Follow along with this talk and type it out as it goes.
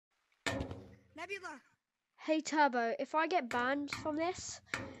Nebula. Hey Turbo, if I get banned from this,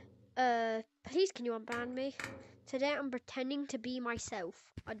 please can you unban me? Today I'm pretending to be myself.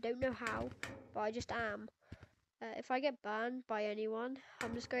 I don't know how, but I just am. If I get banned by anyone, I'm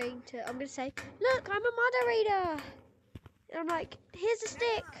gonna say, look, I'm a moderator. And I'm like, here's the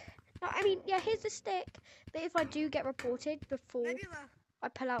stick. No, I mean, yeah, here's the stick. But if I do get reported before I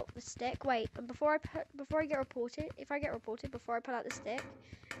pull out the stick, wait, and before I get reported, if I get reported before I pull out the stick,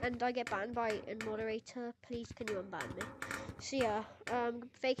 and I get banned by a moderator, please can you unban me? So yeah,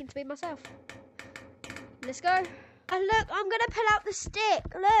 faking to be myself. Let's go. And look, I'm gonna pull out the stick.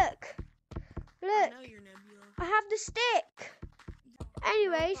 Look. I have the stick.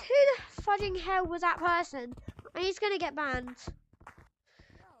 Anyways, who the fudging hell was that person? And he's gonna get banned.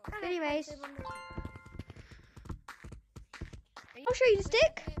 Anyways, I'll show you the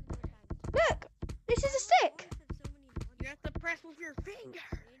stick. Look, this is a stick. You have to press with your finger.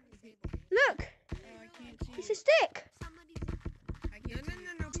 Look, it's a stick.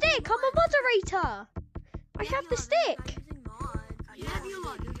 No. Stick, I'm a moderator. I have the stick.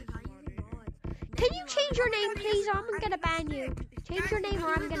 Can you change your name, please? Or I'm gonna ban you. Change your name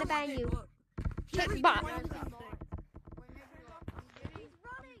or I'm gonna ban you. Check back.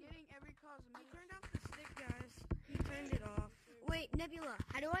 Wait, Nebula,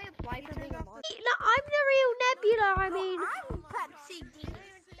 how do I apply for being a mod? No, I'm the real Nebula. I mean, I'm Pepsi D.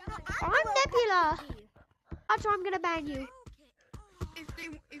 I'm Nebula. That's why I'm gonna ban you. If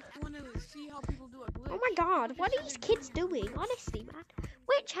you want to see how people do a glitch. Oh my god, what are these kids doing? Honestly, man.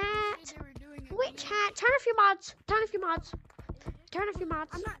 Witch hat. Witch hat. Turn off your mods. Turn off your mods. Turn off your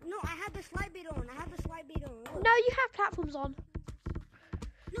mods. I'm not. No, I had the slide bait on. No, you have platforms on.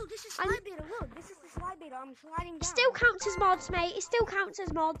 No, this is slide bait. Look, this is the slide bait. I'm sliding down. It still counts as mods, mate. It still counts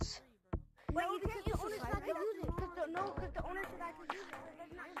as mods. Wait, you can't use the owner's not to use it. Because the owner should actually use it. So it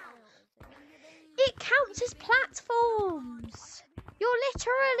does not count. It counts as platforms. You're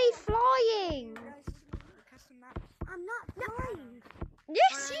literally flying. I'm not flying.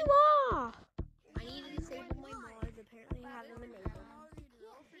 Yes, you are. I need to disable my mods. Apparently, I have them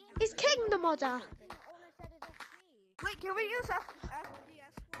enabled. Is King the modder? Wait, can we use a...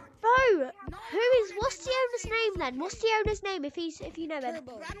 Bro, what's the owner's name then? What's the owner's name if you know him?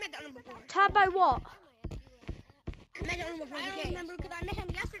 Turbo. I met him before. Turbo what? I met him before. I don't remember because I met him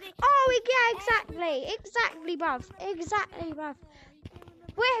yesterday. Oh, yeah, exactly, bruv. Exactly, bruv.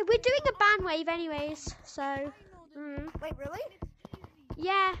 We're doing a ban wave anyways, so... Wait, really?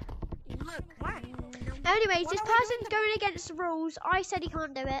 Yeah. Look, what? Anyways, this person's going against the rules. I said he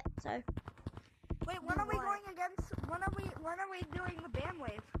can't do it, so... Wait, when are we going against... When are we doing the ban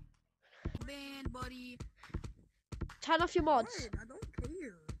wave? Ban, buddy. Turn off your mods. I don't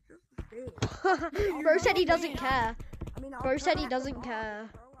care. Bro said he doesn't care. Bro said he doesn't care.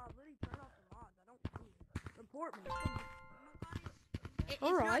 Report me.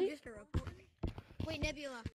 Alright. Wait, Nebula.